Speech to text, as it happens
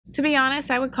To be honest,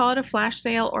 I would call it a flash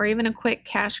sale or even a quick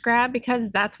cash grab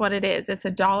because that's what it is. It's a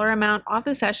dollar amount off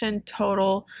the session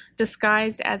total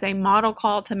disguised as a model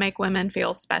call to make women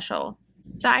feel special.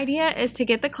 The idea is to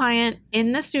get the client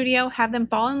in the studio, have them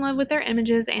fall in love with their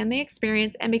images and the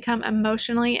experience, and become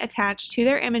emotionally attached to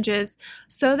their images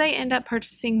so they end up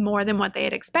purchasing more than what they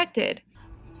had expected.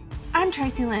 I'm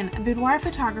Tracy Lynn, a boudoir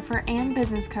photographer and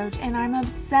business coach, and I'm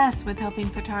obsessed with helping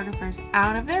photographers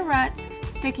out of their ruts,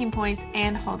 sticking points,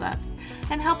 and holdups,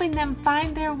 and helping them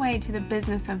find their way to the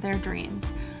business of their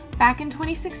dreams. Back in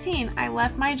 2016, I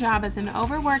left my job as an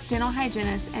overworked dental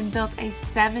hygienist and built a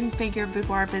 7-figure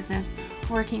boudoir business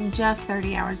working just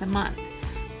 30 hours a month.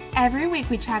 Every week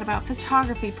we chat about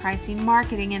photography, pricing,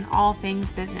 marketing, and all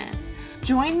things business.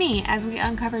 Join me as we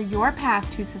uncover your path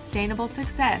to sustainable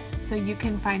success so you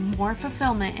can find more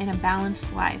fulfillment in a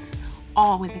balanced life,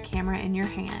 all with a camera in your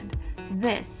hand.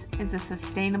 This is the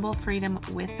Sustainable Freedom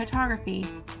with Photography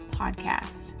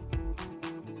podcast.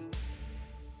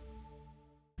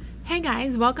 Hey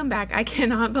guys, welcome back. I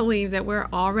cannot believe that we're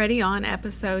already on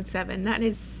episode 7. That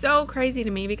is so crazy to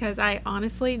me because I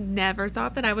honestly never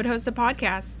thought that I would host a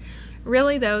podcast.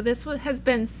 Really though, this has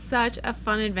been such a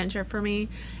fun adventure for me,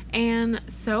 and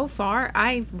so far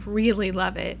I really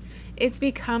love it. It's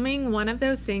becoming one of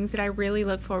those things that I really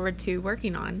look forward to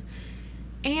working on.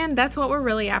 And that's what we're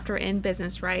really after in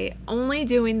business, right? Only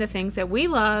doing the things that we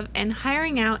love and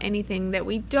hiring out anything that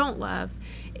we don't love.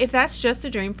 If that's just a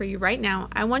dream for you right now,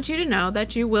 I want you to know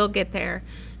that you will get there.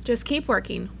 Just keep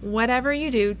working. Whatever you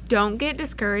do, don't get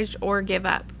discouraged or give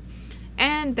up.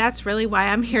 And that's really why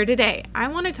I'm here today. I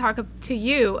want to talk to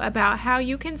you about how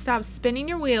you can stop spinning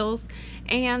your wheels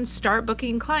and start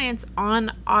booking clients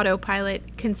on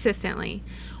autopilot consistently.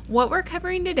 What we're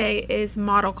covering today is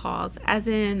model calls, as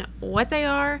in what they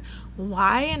are,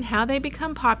 why and how they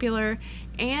become popular,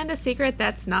 and a secret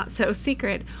that's not so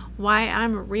secret, why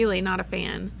I'm really not a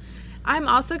fan. I'm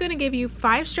also going to give you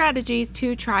 5 strategies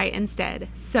to try instead.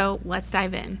 So let's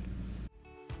dive in.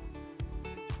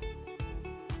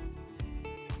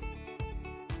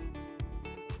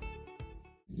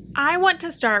 I want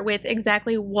to start with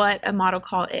exactly what a model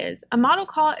call is. A model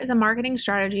call is a marketing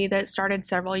strategy that started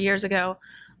several years ago.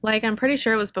 I'm pretty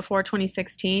sure it was before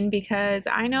 2016 because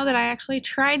I know that I actually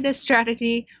tried this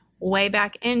strategy way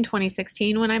back in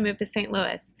 2016 when I moved to St.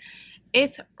 Louis.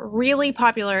 It's really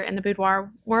popular in the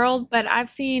boudoir world, but I've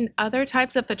seen other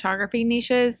types of photography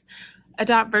niches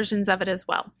adopt versions of it as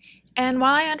well. And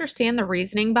while I understand the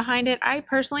reasoning behind it, I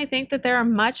personally think that there are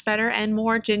much better and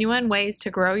more genuine ways to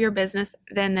grow your business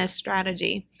than this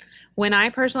strategy. When I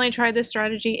personally tried this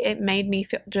strategy, it made me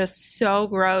feel just so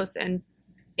gross and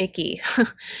icky.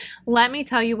 Let me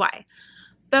tell you why.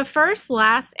 The first,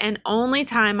 last, and only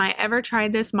time I ever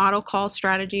tried this model call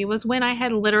strategy was when I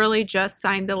had literally just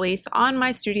signed the lease on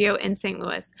my studio in St.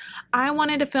 Louis. I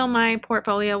wanted to fill my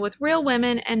portfolio with real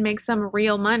women and make some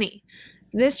real money.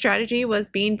 This strategy was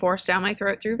being forced down my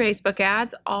throat through Facebook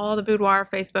ads. All the boudoir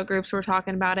Facebook groups were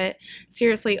talking about it.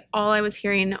 Seriously, all I was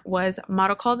hearing was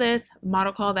model call this,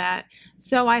 model call that.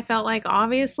 So I felt like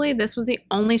obviously this was the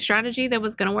only strategy that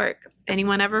was going to work.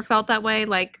 Anyone ever felt that way?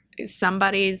 Like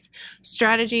somebody's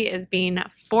strategy is being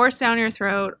forced down your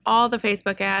throat, all the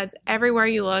Facebook ads, everywhere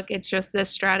you look, it's just this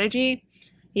strategy.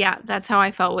 Yeah, that's how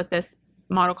I felt with this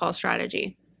model call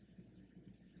strategy.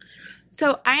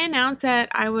 So I announced that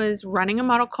I was running a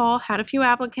model call, had a few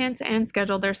applicants, and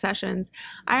scheduled their sessions.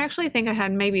 I actually think I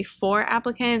had maybe 4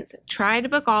 applicants, tried to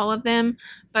book all of them,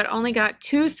 but only got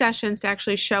 2 sessions to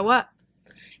actually show up.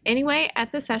 Anyway,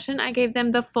 at the session, I gave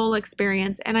them the full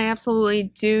experience, and I absolutely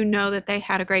do know that they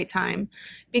had a great time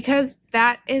because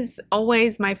that is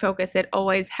always my focus. It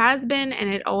always has been, and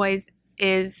it always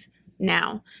is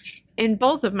now in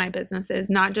both of my businesses,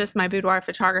 not just my boudoir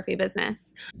photography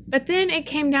business. But then it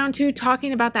came down to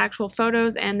talking about the actual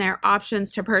photos and their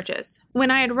options to purchase.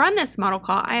 When I had run this model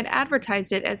call, I had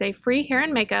advertised it as a free hair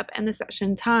and makeup and the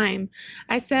session time.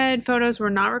 I said photos were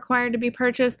not required to be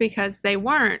purchased because they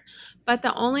weren't, but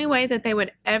the only way that they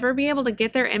would ever be able to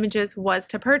get their images was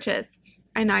to purchase.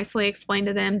 I nicely explained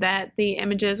to them that the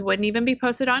images wouldn't even be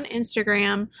posted on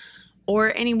Instagram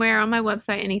or anywhere on my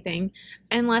website, anything,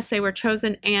 unless they were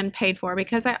chosen and paid for,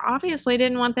 because I obviously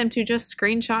didn't want them to just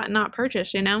screenshot and not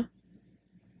purchase,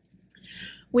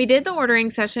 We did the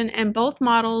ordering session and both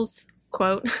models,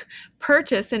 quote,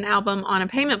 purchased an album on a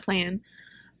payment plan.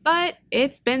 But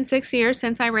it's been 6 years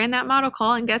since I ran that model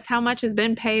call, and guess how much has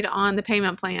been paid on the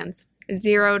payment plans?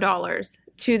 $0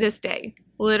 to this day,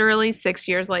 literally 6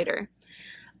 years later.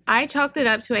 I chalked it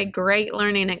up to a great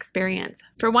learning experience.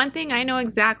 For one thing, I know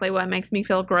exactly what makes me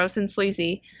feel gross and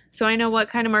sleazy, so I know what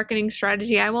kind of marketing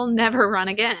strategy I will never run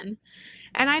again.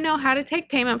 and I know how to take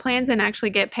payment plans and actually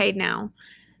get paid now.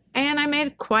 And I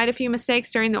made quite a few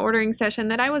mistakes during the ordering session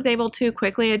that I was able to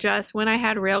quickly adjust when I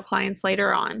had real clients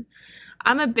later on.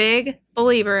 I'm a big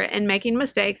believer in making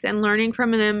mistakes and learning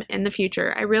from them in the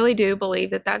future. I really do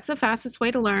believe that that's the fastest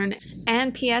way to learn.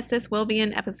 And P.S. this will be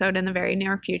an episode in the very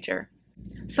near future.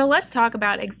 So let's talk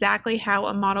about exactly how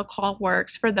a model call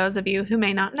works for those of you who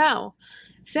may not know.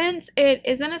 Since it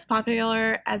isn't as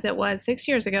popular as it was 6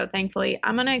 years ago, thankfully,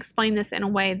 I'm going to explain this in a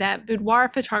way that boudoir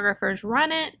photographers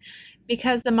run it,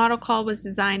 because the model call was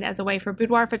designed as a way for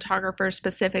boudoir photographers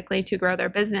specifically to grow their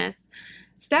business.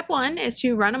 Step 1 is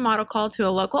to run a model call to a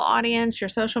local audience, your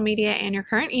social media, and your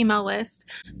current email list.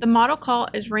 The model call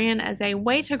is ran as a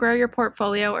way to grow your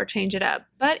portfolio or change it up,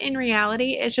 but in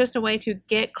reality, it's just a way to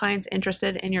get clients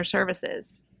interested in your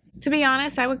services. To be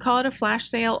honest, I would call it a flash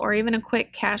sale or even a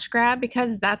quick cash grab,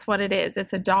 because that's what it is.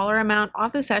 It's a dollar amount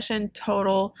off the session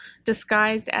total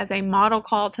disguised as a model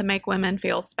call to make women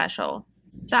feel special.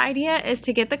 The idea is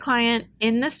to get the client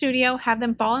in the studio, have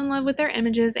them fall in love with their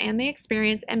images and the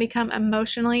experience, and become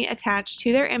emotionally attached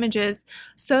to their images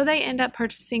so they end up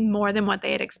purchasing more than what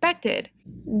they had expected.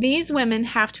 These women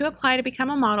have to apply to become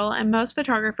a model, and most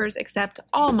photographers accept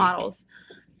all models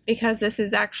because this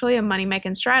is actually a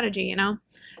money-making strategy,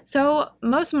 So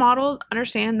most models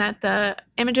understand that the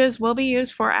images will be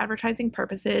used for advertising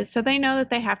purposes, so they know that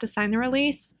they have to sign the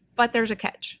release, but there's a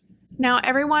catch. Now,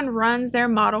 everyone runs their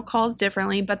model calls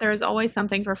differently, but there is always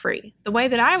something for free. The way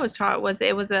that I was taught was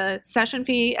it was a session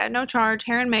fee at no charge,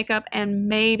 hair and makeup, and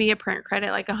maybe a print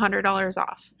credit, like $100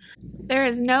 off. There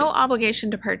is no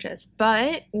obligation to purchase,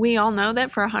 but we all know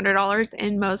that for $100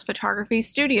 in most photography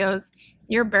studios,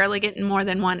 you're barely getting more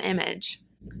than one image.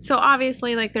 So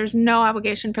obviously, there's no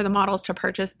obligation for the models to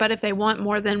purchase, but if they want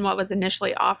more than what was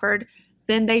initially offered,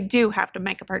 then they do have to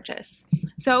make a purchase.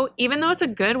 So even though it's a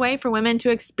good way for women to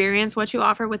experience what you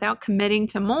offer without committing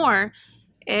to more,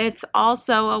 it's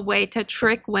also a way to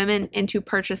trick women into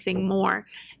purchasing more.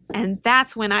 And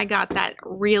that's when I got that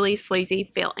really sleazy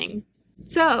feeling.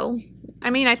 So,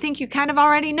 I think you kind of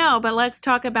already know, but let's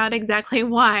talk about exactly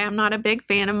why I'm not a big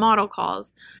fan of model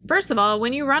calls. First of all,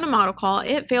 when you run a model call,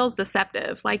 it feels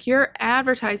deceptive. Like you're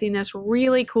advertising this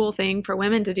really cool thing for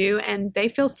women to do, and they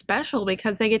feel special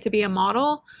because they get to be a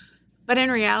model. But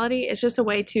in reality, it's just a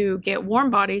way to get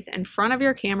warm bodies in front of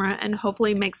your camera and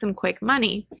hopefully make some quick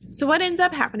money. So what ends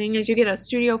up happening is you get a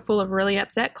studio full of really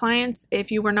upset clients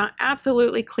if you were not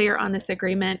absolutely clear on this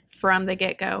agreement from the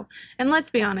get-go. And let's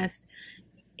be honest,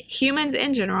 humans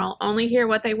in general only hear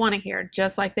what they want to hear,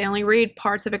 just like they only read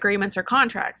parts of agreements or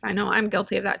contracts. I know I'm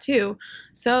guilty of that too.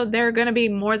 So they're going to be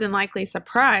more than likely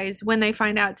surprised when they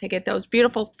find out to get those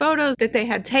beautiful photos that they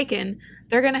had taken,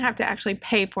 they're going to have to actually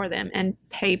pay for them and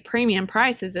pay premium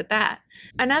prices at that.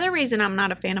 Another reason I'm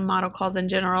not a fan of model calls in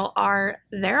general are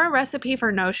they're a recipe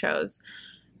for no-shows.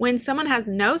 When someone has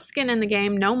no skin in the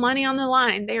game, no money on the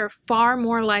line, they are far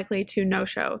more likely to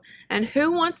no-show. And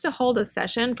who wants to hold a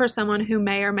session for someone who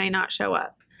may or may not show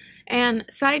up? And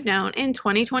side note, in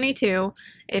 2022,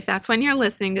 if that's when you're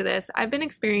listening to this, I've been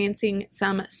experiencing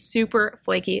some super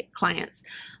flaky clients.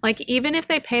 Even if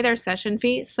they pay their session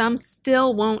fee, some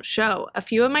still won't show. A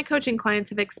few of my coaching clients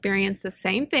have experienced the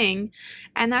same thing,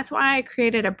 and that's why I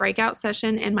created a breakout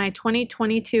session in my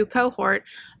 2022 cohort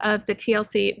of the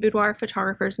TLC Boudoir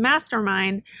Photographers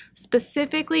Mastermind,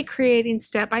 specifically creating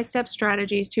step-by-step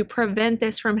strategies to prevent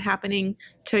this from happening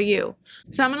to you.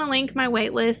 So I'm going to link my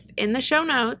waitlist in the show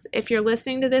notes. If you're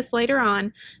listening to this later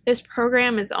on, this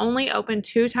program is only open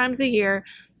 2 times a year,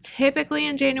 typically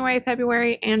in January,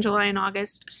 February, and July and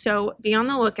August. So be on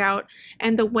the lookout.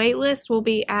 And the waitlist will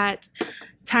be at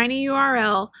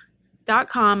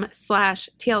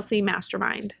tinyurl.com/TLC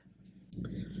Mastermind.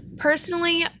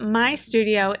 Personally, my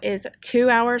studio is 2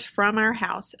 hours from our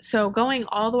house. So going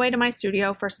all the way to my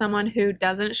studio for someone who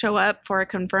doesn't show up for a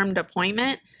confirmed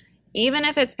appointment, even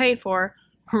if it's paid for,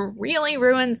 really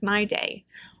ruins my day.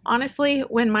 Honestly,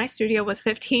 when my studio was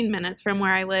 15 minutes from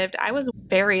where I lived, I was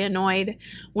very annoyed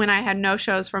when I had no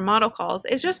shows for model calls.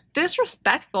 It's just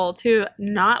disrespectful to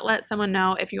not let someone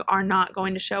know if you are not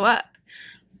going to show up.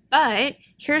 But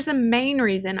here's the main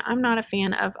reason I'm not a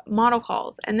fan of model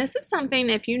calls. And this is something,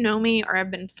 if you know me or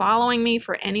have been following me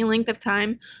for any length of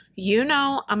time, you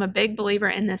know I'm a big believer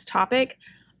in this topic.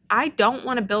 I don't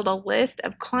want to build a list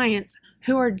of clients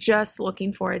who are just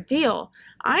looking for a deal.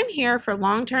 I'm here for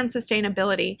long-term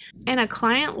sustainability, and a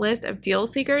client list of deal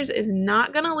seekers is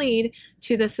not going to lead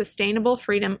to the sustainable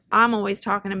freedom I'm always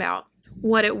talking about.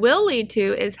 What it will lead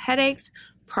to is headaches,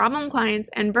 problem clients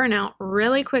and burnout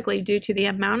really quickly due to the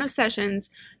amount of sessions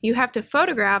you have to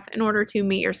photograph in order to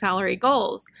meet your salary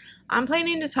goals. I'm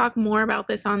planning to talk more about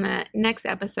this on the next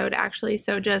episode, actually,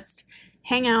 so just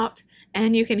hang out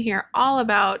and you can hear all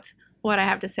about what I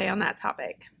have to say on that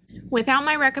topic. Without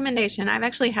my recommendation, I've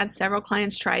actually had several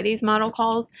clients try these model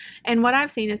calls, and what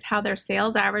I've seen is how their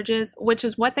sales averages, which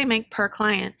is what they make per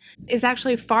client, is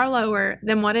actually far lower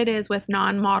than what it is with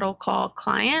non-model call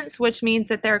clients, which means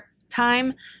that their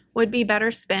time would be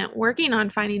better spent working on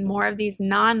finding more of these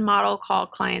non-model call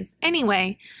clients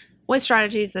anyway, with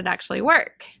strategies that actually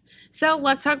work. So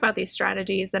let's talk about these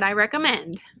strategies that I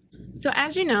recommend. So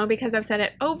as you know, because I've said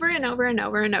it over and over and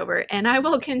over and over, and I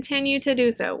will continue to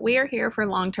do so, we are here for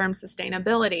long-term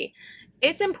sustainability.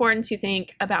 It's important to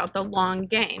think about the long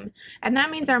game, and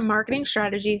that means our marketing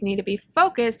strategies need to be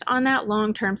focused on that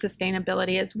long-term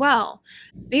sustainability as well.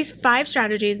 These 5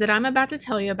 strategies that I'm about to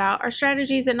tell you about are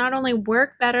strategies that not only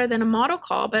work better than a model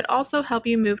call, but also help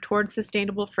you move towards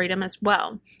sustainable freedom as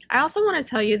well. I also want to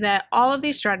tell you that all of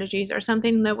these strategies are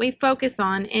something that we focus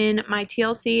on in my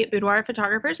TLC Boudoir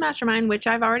Photographers Mastermind, which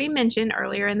I've already mentioned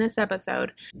earlier in this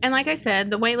episode. And like I said,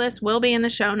 the waitlist will be in the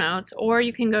show notes, or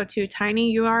you can go to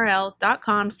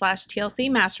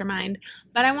tinyurl.com/TLC Mastermind.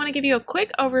 But I want to give you a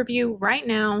quick overview right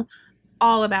now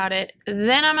all about it,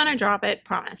 then I'm going to drop it,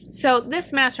 promise. So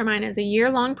this mastermind is a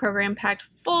year-long program packed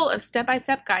full of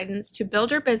step-by-step guidance to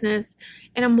build your business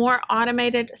in a more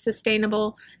automated,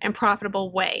 sustainable, and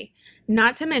profitable way.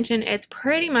 Not to mention, it's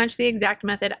pretty much the exact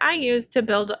method I use to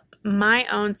build my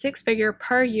own 6-figure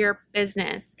per year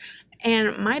business.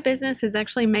 And my business has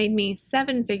actually made me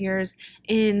 7 figures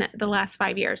in the last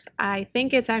 5 years. I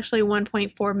think it's actually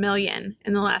 1.4 million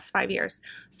in the last 5 years.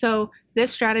 So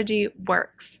this strategy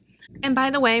works. And by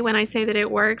the way, when I say that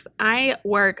it works, I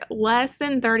work less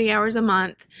than 30 hours a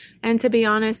month. And to be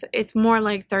honest, it's more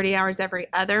like 30 hours every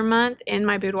other month in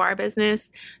my boudoir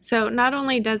business. So not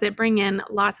only does it bring in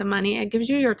lots of money, it gives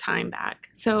you your time back.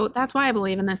 So that's why I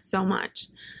believe in this so much.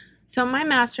 So my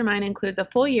mastermind includes a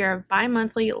full year of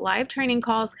bi-monthly live training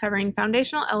calls covering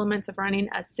foundational elements of running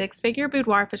a 6-figure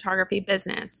boudoir photography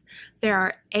business. There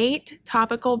are 8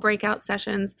 topical breakout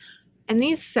sessions, and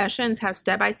these sessions have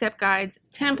step-by-step guides,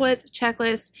 templates,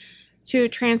 checklists to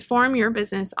transform your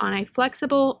business on a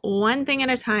flexible, one thing at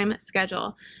a time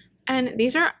schedule. And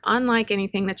these are unlike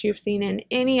anything that you've seen in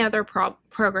any other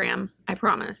program, I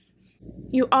promise.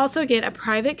 You also get a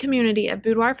private community of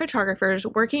boudoir photographers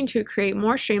working to create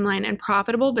more streamlined and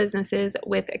profitable businesses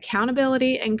with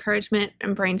accountability, encouragement,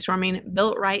 and brainstorming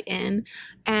built right in.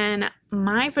 And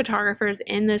my photographers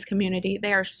in this community,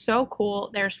 they are so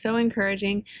cool. They're so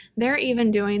encouraging. They're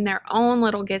even doing their own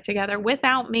little get-together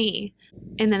without me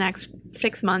in the next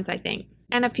 6 months, I think.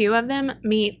 And a few of them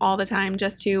meet all the time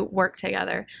just to work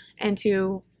together and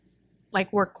to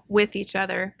work with each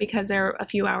other because they're a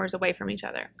few hours away from each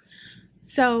other.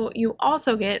 So you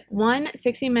also get one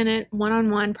 60-minute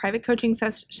one-on-one private coaching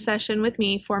session with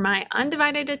me for my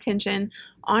undivided attention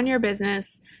on your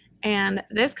business. And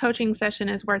this coaching session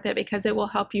is worth it because it will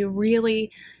help you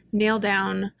really nail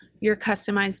down your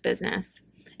customized business.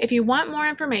 If you want more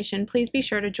information, please be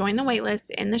sure to join the waitlist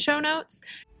in the show notes.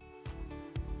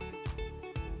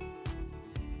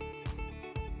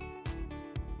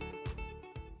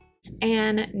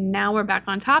 And now we're back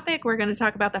on topic. We're going to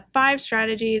talk about the 5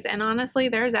 strategies, and honestly,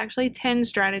 there's actually 10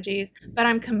 strategies, but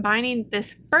I'm combining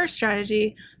this first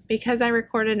strategy because I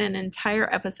recorded an entire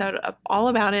episode of all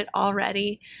about it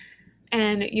already,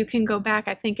 and you can go back,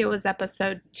 I think it was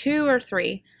episode 2 or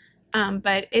 3,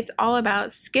 but it's all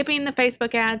about skipping the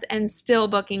Facebook ads and still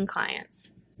booking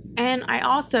clients. And I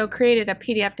also created a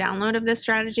PDF download of this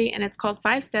strategy, and it's called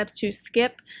 5 Steps to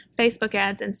Skip Facebook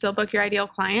Ads and Still Book Your Ideal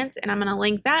Clients. And I'm going to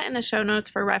link that in the show notes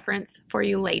for reference for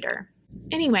you later.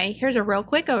 Anyway, here's a real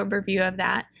quick overview of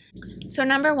that. So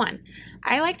number 1,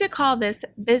 I like to call this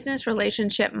business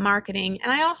relationship marketing,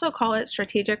 and I also call it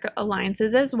strategic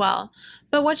alliances as well.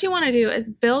 But what you want to do is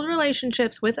build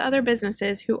relationships with other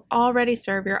businesses who already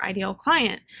serve your ideal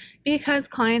client. Because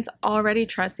clients already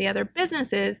trust the other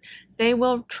businesses, they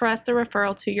will trust the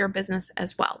referral to your business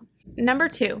as well. Number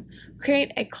 2,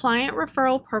 create a client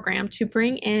referral program to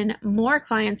bring in more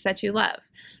clients that you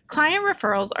love. Client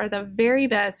referrals are the very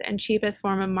best and cheapest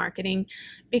form of marketing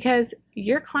because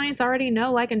your clients already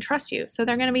know, like, and trust you, so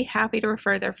they're going to be happy to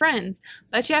refer their friends.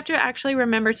 But you have to actually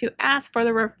remember to ask for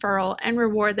the referral and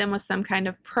reward them with some kind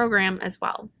of program as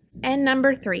well. And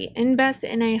number 3, invest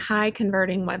in a high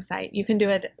converting website. You can do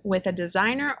it with a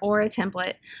designer or a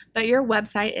template, but your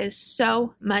website is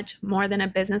so much more than a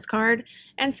business card,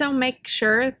 and so make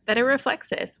sure that it reflects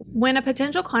this. When a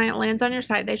potential client lands on your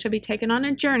site, they should be taken on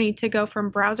a journey to go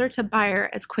from browser to buyer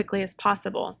as quickly as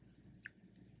possible.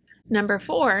 Number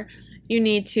 4, you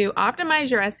need to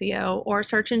optimize your SEO or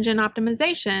search engine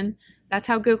optimization. That's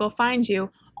how Google finds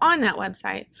you on that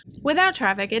website. Without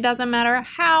traffic, it doesn't matter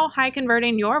how high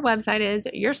converting your website is,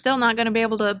 you're still not going to be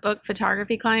able to book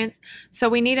photography clients. So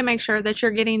we need to make sure that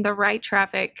you're getting the right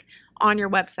traffic on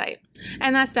your website.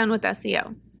 And that's done with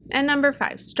SEO. And number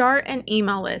 5, start an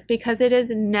email list because it is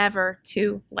never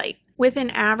too late. With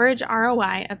an average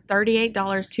ROI of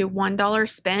 $38 to $1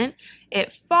 spent,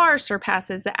 it far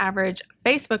surpasses the average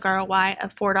Facebook ROI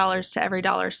of $4 to every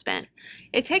dollar spent.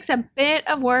 It takes a bit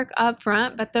of work up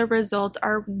front, but the results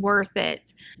are worth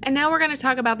it. And now we're going to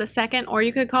talk about the second, or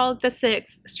you could call it the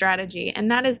 6th strategy, and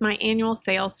that is my annual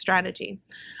sales strategy.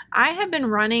 I have been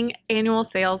running annual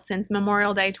sales since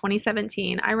Memorial Day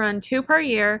 2017. I run 2 per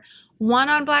year, one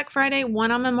on Black Friday, one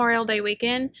on Memorial Day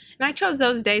weekend. And I chose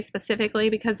those days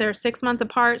specifically because they're 6 months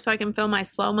apart, so I can fill my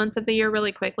slow months of the year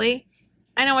really quickly.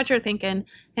 I know what you're thinking.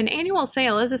 An annual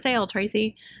sale is a sale,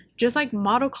 Tracy. Just like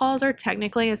model calls are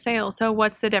technically a sale, so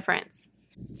what's the difference?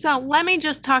 So let me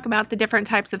just talk about the different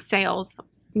types of sales.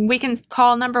 We can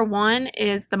call number 1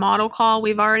 is the model call.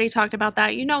 We've already talked about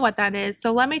that. You know what that is.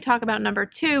 So let me talk about number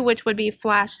 2, which would be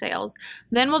flash sales.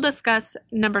 Then we'll discuss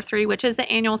number 3, which is the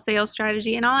annual sales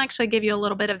strategy. And I'll actually give you a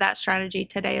little bit of that strategy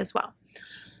today as well.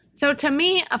 So to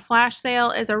me, a flash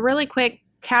sale is a really quick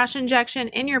cash injection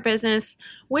in your business,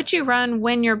 which you run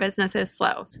when your business is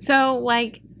slow. So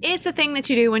like it's a thing that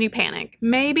you do when you panic.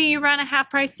 Maybe you run a half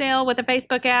price sale with a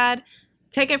Facebook ad.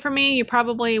 Take it from me, you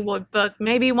probably would book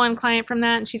maybe one client from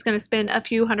that, and she's going to spend a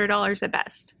few $100s at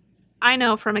best. I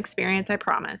know from experience, I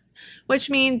promise. Which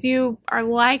means you are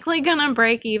likely going to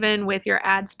break even with your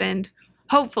ad spend.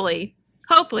 Hopefully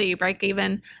you break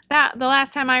even. The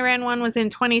last time I ran one was in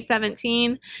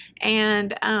 2017,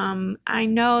 and I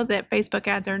know that Facebook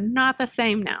ads are not the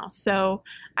same now. So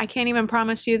I can't even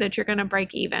promise you that you're going to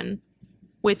break even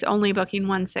with only booking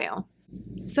one sale.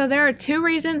 So there are 2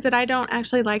 reasons that I don't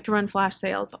actually like to run flash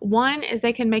sales. One is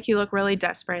they can make you look really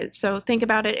desperate. So think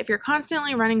about it. If you're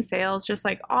constantly running sales just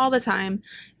like all the time,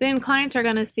 then clients are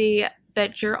going to see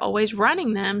that you're always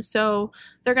running them. So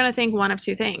they're going to think one of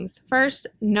 2 things. First,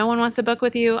 no one wants to book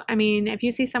with you. I mean, if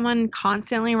you see someone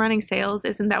constantly running sales,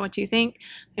 isn't that what you think?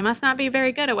 They must not be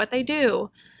very good at what they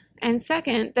do. And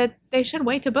second, that they should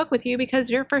wait to book with you because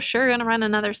you're for sure going to run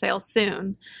another sale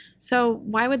soon. So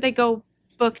why would they go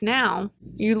book now?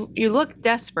 You look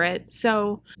desperate,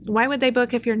 so why would they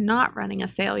book if you're not running a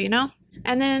sale, you know?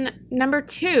 And then number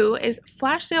 2 is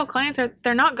flash sale clients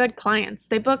they're not good clients.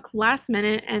 They book last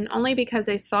minute and only because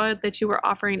they saw that you were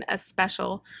offering a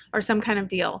special or some kind of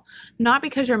deal, not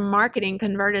because your marketing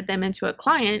converted them into a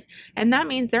client, and that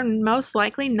means they're most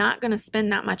likely not going to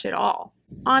spend that much at all.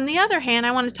 On the other hand,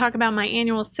 I want to talk about my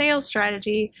annual sales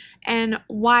strategy and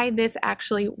why this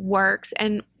actually works.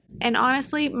 And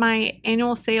honestly, my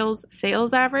annual sales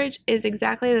average is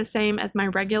exactly the same as my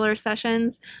regular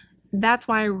sessions. That's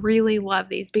why I really love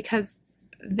these, because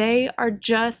they are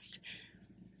just,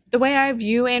 the way I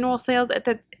view annual sales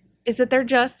is that they're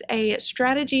just a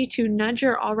strategy to nudge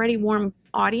your already warm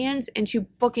audience into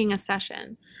booking a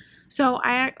session. So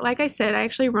like I said, I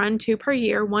actually run 2 per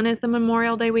year. One is the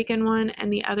Memorial Day weekend one,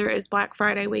 and the other is Black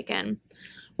Friday weekend.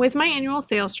 With my annual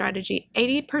sales strategy,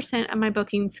 80% of my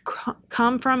bookings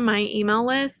come from my email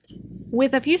list,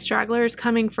 with a few stragglers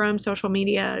coming from social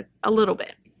media a little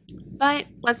bit. But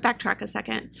let's backtrack a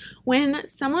second. When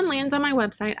someone lands on my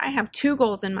website, I have 2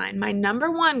 goals in mind. My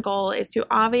number 1 goal is to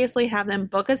obviously have them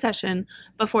book a session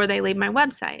before they leave my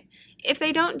website. If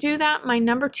they don't do that, my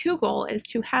number 2 goal is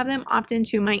to have them opt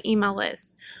into my email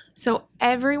list. So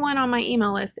everyone on my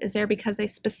email list is there because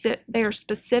they are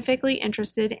specifically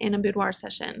interested in a boudoir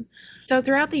session. So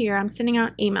throughout the year, I'm sending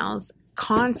out emails,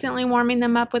 constantly warming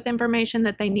them up with information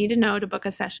that they need to know to book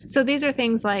a session. So these are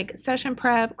things like session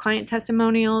prep, client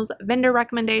testimonials, vendor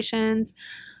recommendations,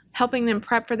 helping them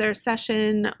prep for their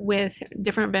session with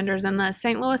different vendors in the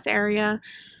St. Louis area,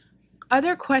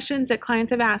 other questions that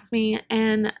clients have asked me,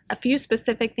 and a few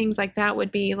specific things like that would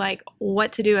be like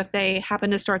what to do if they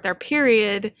happen to start their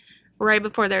period right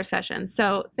before their session.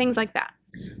 So things like that.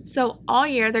 So all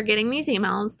year they're getting these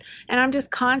emails, and I'm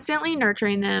just constantly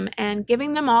nurturing them and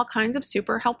giving them all kinds of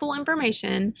super helpful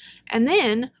information. And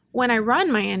then when I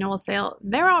run my annual sale,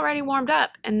 they're already warmed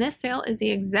up, and this sale is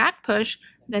the exact push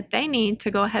that they need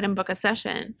to go ahead and book a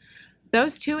session.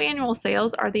 Those 2 annual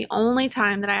sales are the only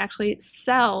time that I actually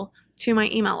sell to my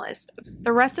email list.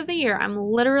 The rest of the year, I'm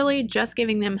literally just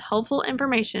giving them helpful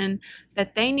information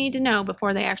that they need to know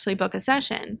before they actually book a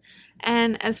session.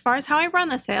 And as far as how I run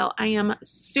the sale, I am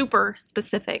super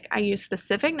specific. I use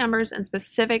specific numbers and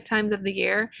specific times of the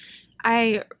year.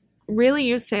 I really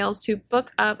use sales to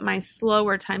book up my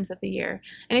slower times of the year.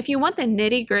 And if you want the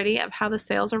nitty-gritty of how the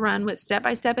sales are run with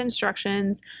step-by-step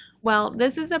instructions, well,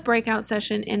 this is a breakout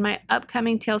session in my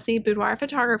upcoming TLC Boudoir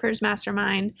Photographers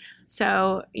Mastermind.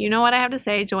 So you know what I have to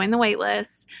say, join the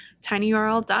waitlist,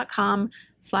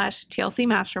 tinyurl.com/TLC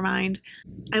Mastermind.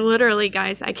 I literally,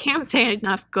 guys, I can't say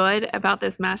enough good about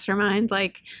this mastermind.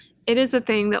 Like, it is the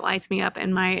thing that lights me up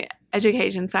in my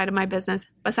education side of my business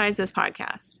besides this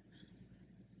podcast.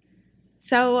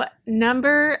 So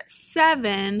number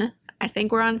 7, I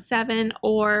think we're on 7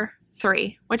 or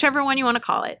 3, whichever one you want to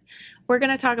call it. We're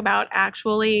going to talk about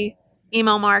actually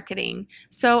email marketing.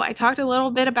 So I talked a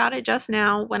little bit about it just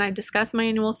now when I discussed my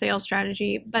annual sales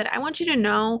strategy, but I want you to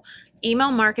know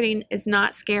email marketing is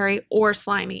not scary or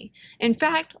slimy. In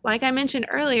fact, like I mentioned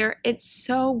earlier, it's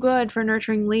so good for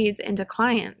nurturing leads into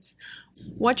clients.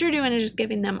 What you're doing is just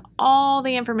giving them all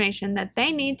the information that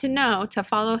they need to know to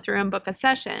follow through and book a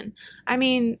session. I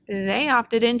mean, they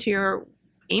opted into your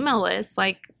email list,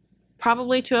 like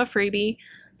probably to a freebie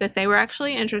that they were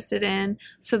actually interested in.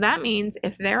 So that means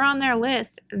if they're on their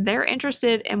list, they're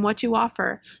interested in what you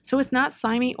offer. So it's not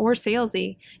slimy or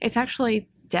salesy. It's actually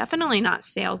definitely not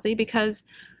salesy, because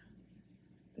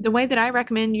the way that I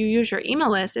recommend you use your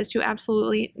email list is to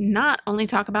absolutely not only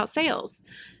talk about sales.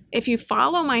 If you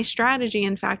follow my strategy,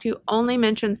 in fact, you only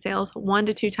mention sales 1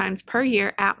 to 2 times per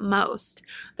year at most.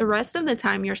 The rest of the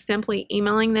time, you're simply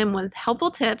emailing them with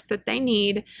helpful tips that they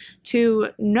need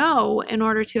to know in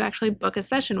order to actually book a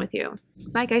session with you.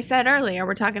 Like I said earlier,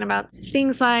 we're talking about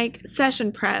things like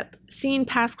session prep, seeing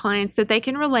past clients that they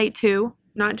can relate to,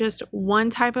 not just one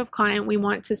type of client. We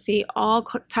want to see all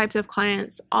types of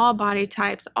clients, all body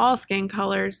types, all skin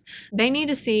colors. They need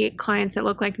to see clients that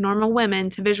look like normal women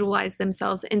to visualize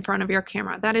themselves in front of your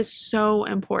camera. That is so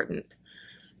important.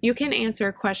 You can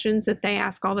answer questions that they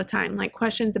ask all the time, like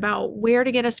questions about where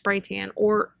to get a spray tan,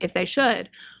 or if they should,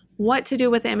 what to do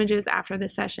with images after the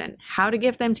session, how to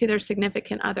give them to their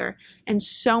significant other, and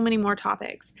so many more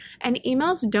topics. And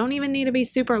emails don't even need to be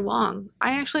super long.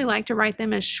 I actually like to write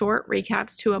them as short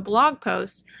recaps to a blog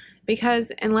post,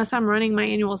 because unless I'm running my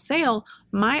annual sale,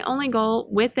 my only goal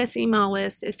with this email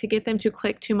list is to get them to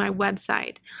click to my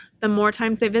website. The more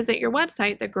times they visit your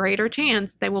website, the greater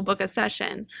chance they will book a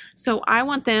session. So I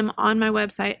want them on my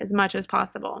website as much as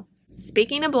possible.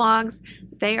 Speaking of blogs,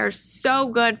 they are so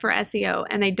good for SEO,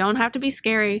 and they don't have to be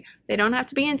scary. They don't have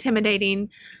to be intimidating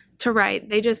to write.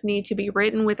 They just need to be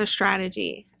written with a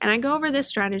strategy. And I go over this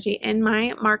strategy in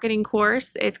my marketing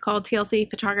course. It's called TLC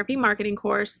Photography Marketing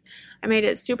Course. I made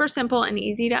it super simple and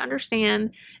easy to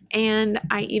understand. And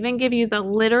I even give you the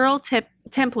literal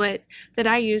template that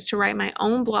I use to write my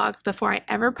own blogs before I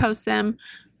ever post them.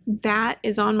 That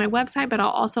is on my website, but I'll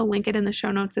also link it in the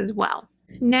show notes as well.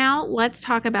 Now let's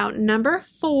talk about number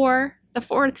 4, the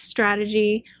 4th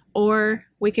strategy, or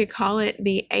we could call it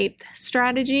the 8th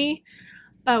strategy.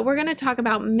 But we're going to talk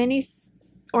about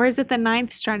or is it the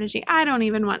 9th strategy? I don't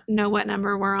even know what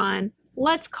number we're on.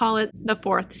 Let's call it the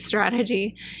 4th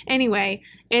strategy. Anyway,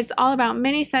 it's all about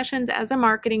mini sessions as a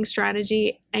marketing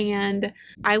strategy, and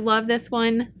I love this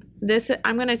one.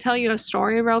 I'm going to tell you a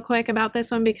story real quick about this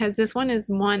one, because this one is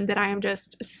one that I am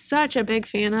just such a big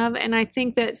fan of, and I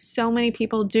think that so many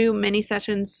people do mini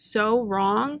sessions so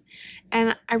wrong,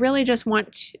 and I really just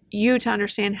want you to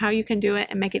understand how you can do it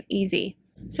and make it easy.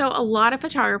 So a lot of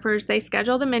photographers, they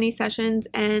schedule the mini sessions,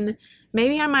 and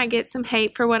maybe I might get some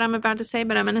hate for what I'm about to say,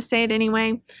 but I'm going to say it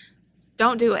anyway.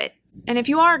 Don't do it. And if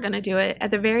you are going to do it,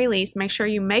 at the very least, make sure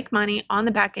you make money on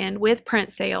the back end with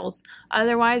print sales.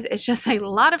 Otherwise, it's just a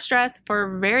lot of stress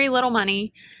for very little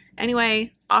money.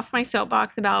 Anyway, off my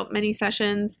soapbox about mini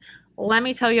sessions, let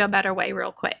me tell you a better way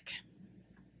real quick.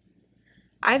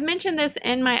 I've mentioned this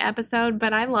in my episode,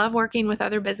 but I love working with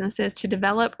other businesses to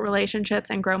develop relationships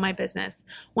and grow my business.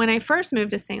 When I first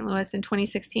moved to St. Louis in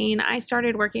 2016, I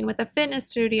started working with a fitness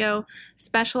studio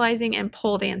specializing in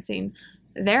pole dancing.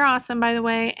 They're awesome, by the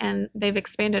way, and they've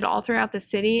expanded all throughout the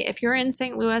city. If you're in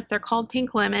St. Louis, they're called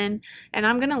Pink Lemon, and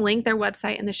I'm going to link their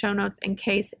website in the show notes in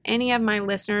case any of my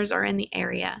listeners are in the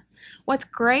area. What's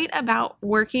great about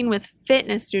working with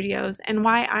fitness studios and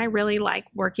why I really like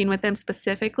working with them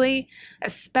specifically,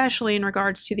 especially in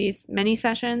regards to these mini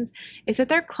sessions, is that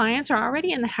their clients are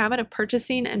already in the habit of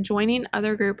purchasing and joining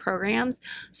other group programs.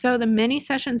 So the mini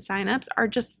session signups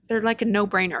they're like a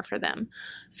no-brainer for them.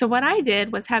 So what I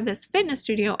did was have this fitness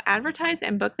studio advertise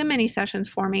and book the mini sessions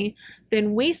for me.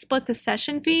 Then we split the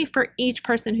session fee for each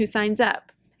person who signs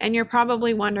up. And you're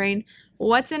probably wondering,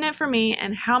 what's in it for me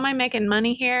and how am I making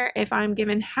money here if I'm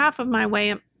giving half of my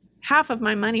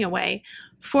money away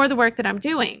for the work that I'm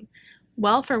doing?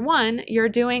 Well, for one, you're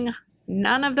doing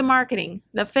none of the marketing.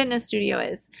 The fitness studio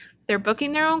is. They're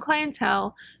booking their own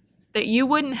clientele that you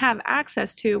wouldn't have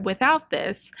access to without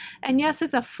this. And yes,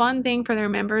 it's a fun thing for their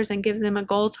members and gives them a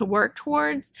goal to work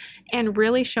towards and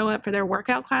really show up for their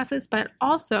workout classes, but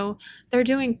also they're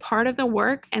doing part of the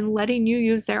work and letting you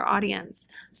use their audience.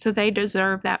 So they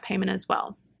deserve that payment as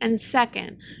well. And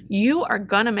second, you are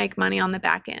going to make money on the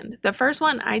back end. The first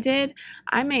one I did,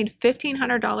 I made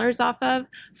 $1,500 off of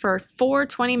for 4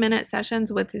 20-minute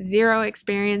sessions with zero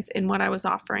experience in what I was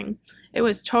offering. It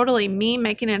was totally me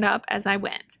making it up as I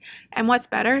went. And what's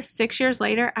better, 6 years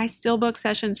later, I still book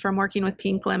sessions from working with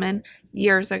Pink Lemon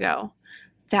years ago.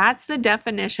 That's the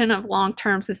definition of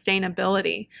long-term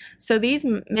sustainability. So these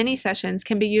mini sessions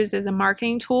can be used as a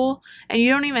marketing tool, and you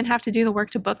don't even have to do the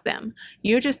work to book them.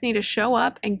 You just need to show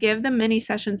up and give the mini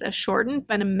sessions a shortened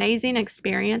but amazing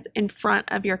experience in front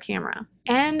of your camera.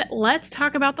 And let's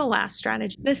talk about the last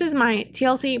strategy. This is my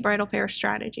TLC bridal fair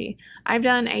strategy. I've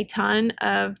done a ton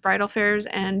of bridal fairs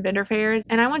and vendor fairs,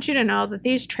 and I want you to know that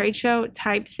these trade show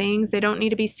type things, they don't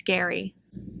need to be scary.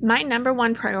 My number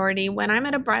one priority when I'm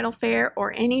at a bridal fair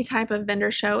or any type of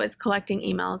vendor show is collecting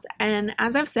emails. And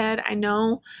as I've said, I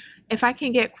know if I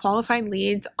can get qualified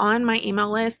leads on my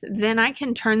email list, then I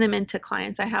can turn them into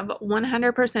clients. I have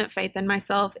 100% faith in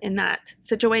myself in that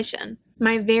situation.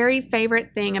 My very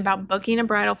favorite thing about booking a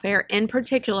bridal fair in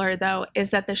particular, though, is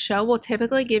that the show will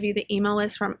typically give you the email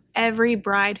list from every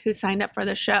bride who signed up for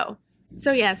the show.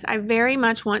 So yes, I very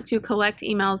much want to collect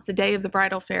emails the day of the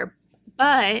bridal fair,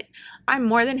 but I'm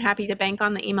more than happy to bank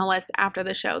on the email list after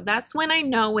the show. That's when I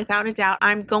know without a doubt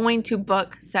I'm going to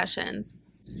book sessions.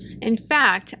 In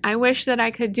fact, I wish that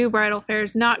I could do bridal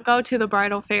fairs, not go to the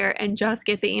bridal fair and just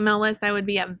get the email list. I would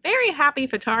be a very happy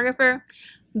photographer,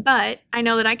 but I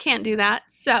know that I can't do that.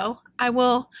 So I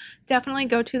will definitely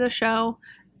go to the show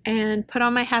and put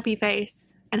on my happy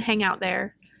face and hang out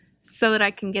there so that I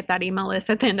can get that email list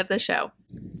at the end of the show.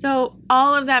 So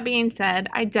all of that being said,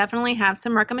 I definitely have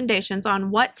some recommendations on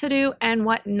what to do and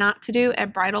what not to do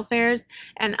at bridal fairs,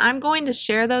 and I'm going to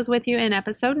share those with you in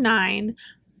episode 9.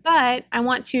 But I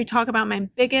want to talk about my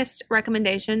biggest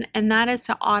recommendation, and that is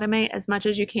to automate as much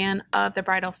as you can of the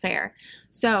bridal fair.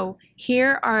 So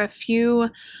here are a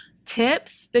few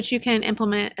tips that you can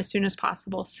implement as soon as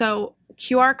possible. So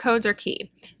QR codes are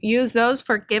key. Use those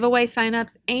for giveaway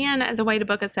signups and as a way to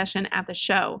book a session at the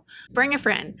show. Bring a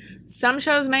friend. Some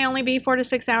shows may only be 4 to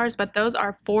 6 hours, but those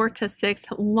are 4 to 6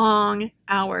 long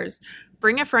hours.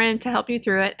 Bring a friend to help you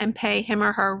through it and pay him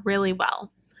or her really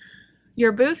well.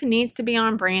 Your booth needs to be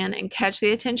on brand and catch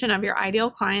the attention of your ideal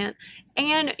client,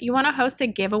 and you want to host a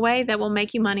giveaway that will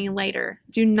make you money later.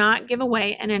 Do not give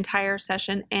away an entire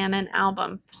session and an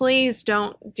album. Please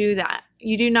don't do that.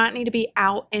 You do not need to be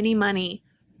out any money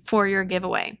for your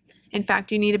giveaway. In fact,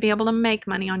 you need to be able to make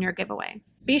money on your giveaway.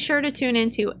 Be sure to tune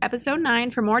into episode 9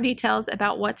 for more details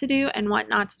about what to do and what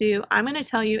not to do. I'm going to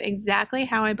tell you exactly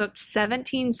how I booked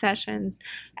 17 sessions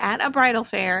at a bridal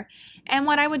fair and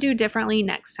what I would do differently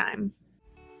next time.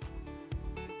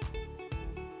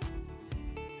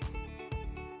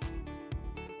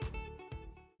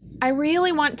 I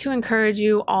really want to encourage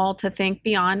you all to think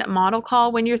beyond model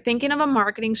call when you're thinking of a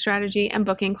marketing strategy and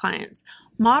booking clients.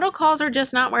 Model calls are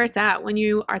just not where it's at when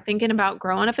you are thinking about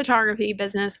growing a photography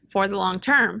business for the long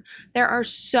term. There are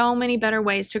so many better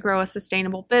ways to grow a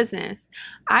sustainable business.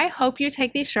 I hope you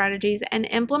take these strategies and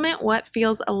implement what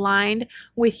feels aligned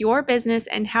with your business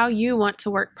and how you want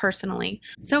to work personally.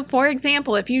 So for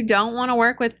example, if you don't want to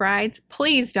work with brides,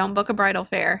 please don't book a bridal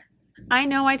fair. I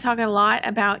know I talk a lot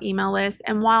about email lists,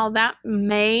 and while that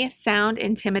may sound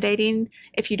intimidating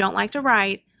if you don't like to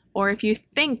write, or if you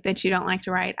think that you don't like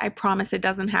to write, I promise it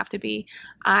doesn't have to be.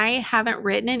 I haven't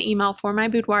written an email for my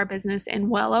boudoir business in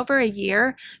well over a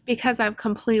year because I've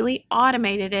completely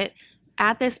automated it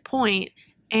at this point,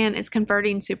 and it's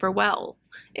converting super well.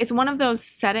 It's one of those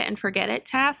set it and forget it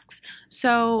tasks.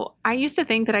 So I used to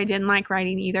think that I didn't like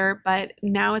writing either, but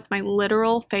now it's my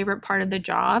literal favorite part of the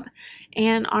job.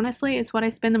 And honestly, it's what I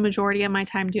spend the majority of my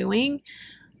time doing.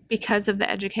 because of the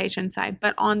education side.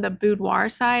 But on the boudoir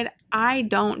side, I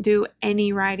don't do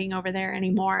any writing over there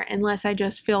anymore unless I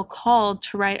just feel called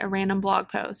to write a random blog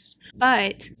post.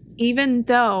 But even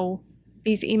though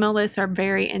these email lists are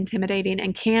very intimidating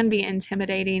and can be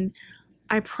intimidating,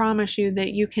 I promise you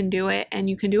that you can do it, and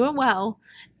you can do it well,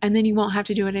 and then you won't have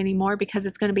to do it anymore because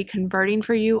it's going to be converting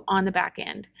for you on the back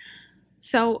end.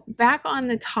 So back on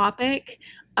the topic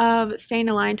of staying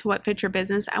aligned to what fits your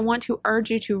business, I want to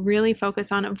urge you to really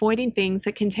focus on avoiding things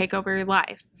that can take over your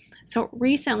life. So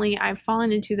recently, I've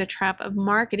fallen into the trap of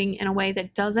marketing in a way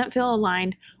that doesn't feel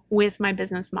aligned with my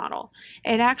business model.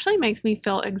 It actually makes me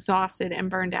feel exhausted and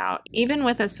burned out. Even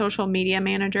with a social media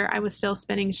manager, I was still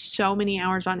spending so many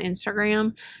hours on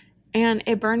Instagram, and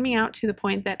it burned me out to the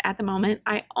point that at the moment,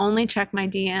 I only check my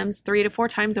DMs 3 to 4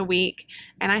 times a week,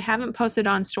 and I haven't posted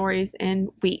on stories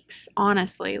in weeks,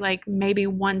 honestly, like maybe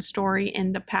one story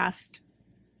in the past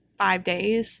 5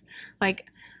 days. Like,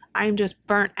 I'm just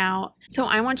burnt out. So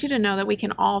I want you to know that we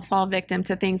can all fall victim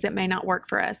to things that may not work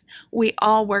for us. We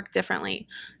all work differently.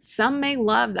 Some may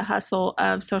love the hustle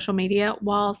of social media,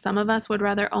 while some of us would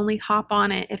rather only hop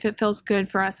on it if it feels good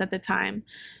for us at the time.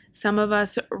 Some of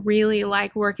us really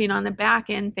like working on the back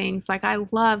end things. Like, I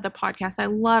love the podcast. I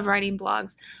love writing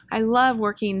blogs. I love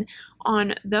working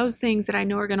on those things that I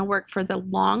know are going to work for the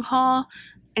long haul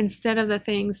instead of the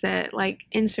things that, like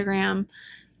Instagram.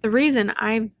 The reason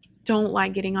I don't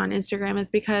like getting on Instagram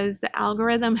is because the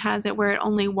algorithm has it where it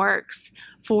only works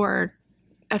for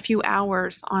a few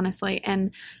hours, honestly.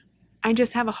 And I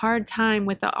just have a hard time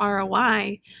with the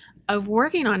ROI of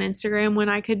working on Instagram when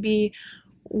I could be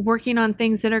working on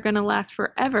things that are going to last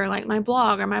forever, like my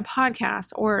blog or my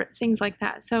podcast or things like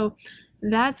that. So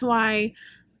that's why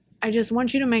I just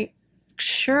want you to make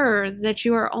sure that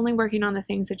you are only working on the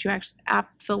things that you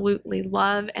absolutely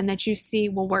love and that you see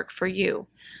will work for you.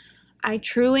 I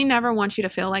truly never want you to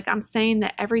feel like I'm saying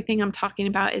that everything I'm talking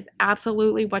about is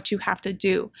absolutely what you have to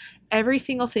do. Every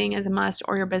single thing is a must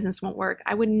or your business won't work.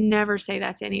 I would never say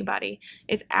that to anybody.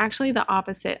 It's actually the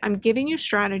opposite. I'm giving you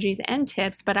strategies and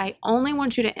tips, but I only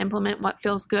want you to implement what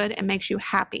feels good and makes you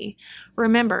happy.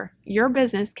 Remember, your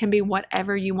business can be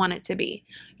whatever you want it to be.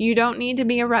 You don't need to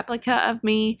be a replica of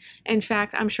me. In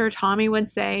fact, I'm sure Tommy would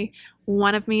say,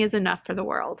 one of me is enough for the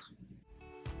world.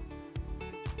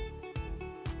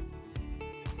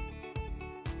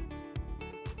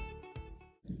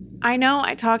 I know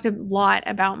I talked a lot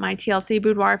about my TLC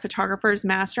Boudoir Photographers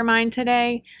Mastermind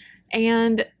today,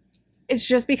 and it's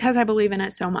just because I believe in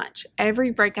it so much. Every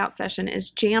breakout session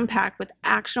is jam-packed with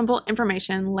actionable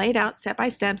information laid out step by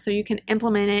step so you can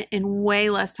implement it in way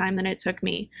less time than it took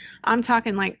me. I'm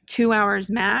talking like 2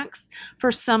 hours max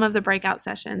for some of the breakout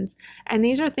sessions, and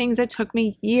these are things that took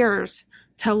me years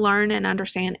to learn and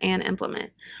understand and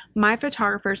implement. My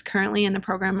photographers currently in the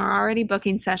program are already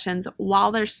booking sessions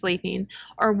while they're sleeping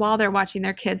or while they're watching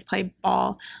their kids play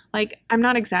ball. Like, I'm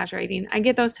not exaggerating. I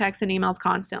get those texts and emails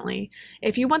constantly.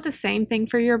 If you want the same thing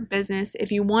for your business,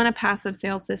 if you want a passive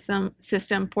sales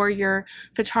system for your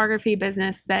photography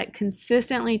business that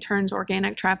consistently turns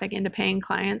organic traffic into paying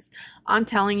clients, I'm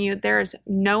telling you, there is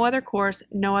no other course,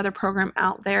 no other program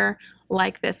out there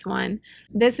like this one.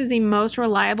 This is the most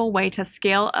reliable way to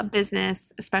scale a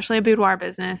business, especially a boudoir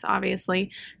business, obviously,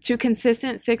 to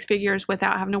consistent 6 figures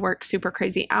without having to work super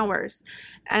crazy hours.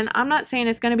 And I'm not saying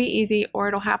it's going to be easy or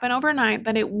it'll happen overnight,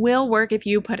 but it will work if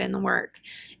you put in the work.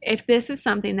 If this is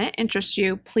something that interests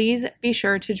you, please be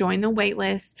sure to join the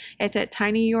waitlist. It's at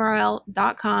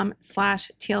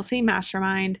tinyurl.com/TLC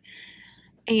Mastermind.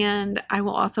 And I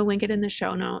will also link it in the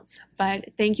show notes. But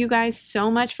thank you guys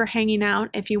so much for hanging out.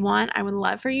 If you want, I would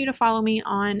love for you to follow me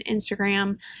on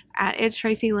Instagram at It's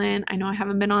Tracy Lynn. I know I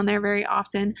haven't been on there very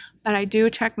often, but I do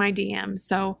check my DMs.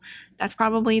 So that's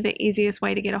probably the easiest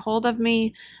way to get a hold of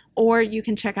me. Or you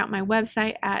can check out my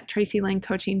website at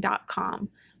tracylynncoaching.com.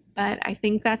 But I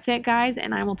think that's it, guys,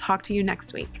 and I will talk to you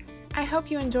next week. I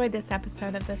hope you enjoyed this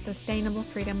episode of the Sustainable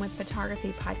Freedom with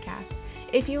Photography podcast.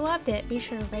 If you loved it, be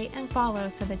sure to rate and follow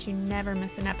so that you never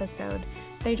miss an episode.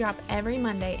 They drop every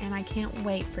Monday, and I can't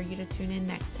wait for you to tune in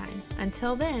next time.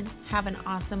 Until then, have an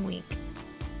awesome week.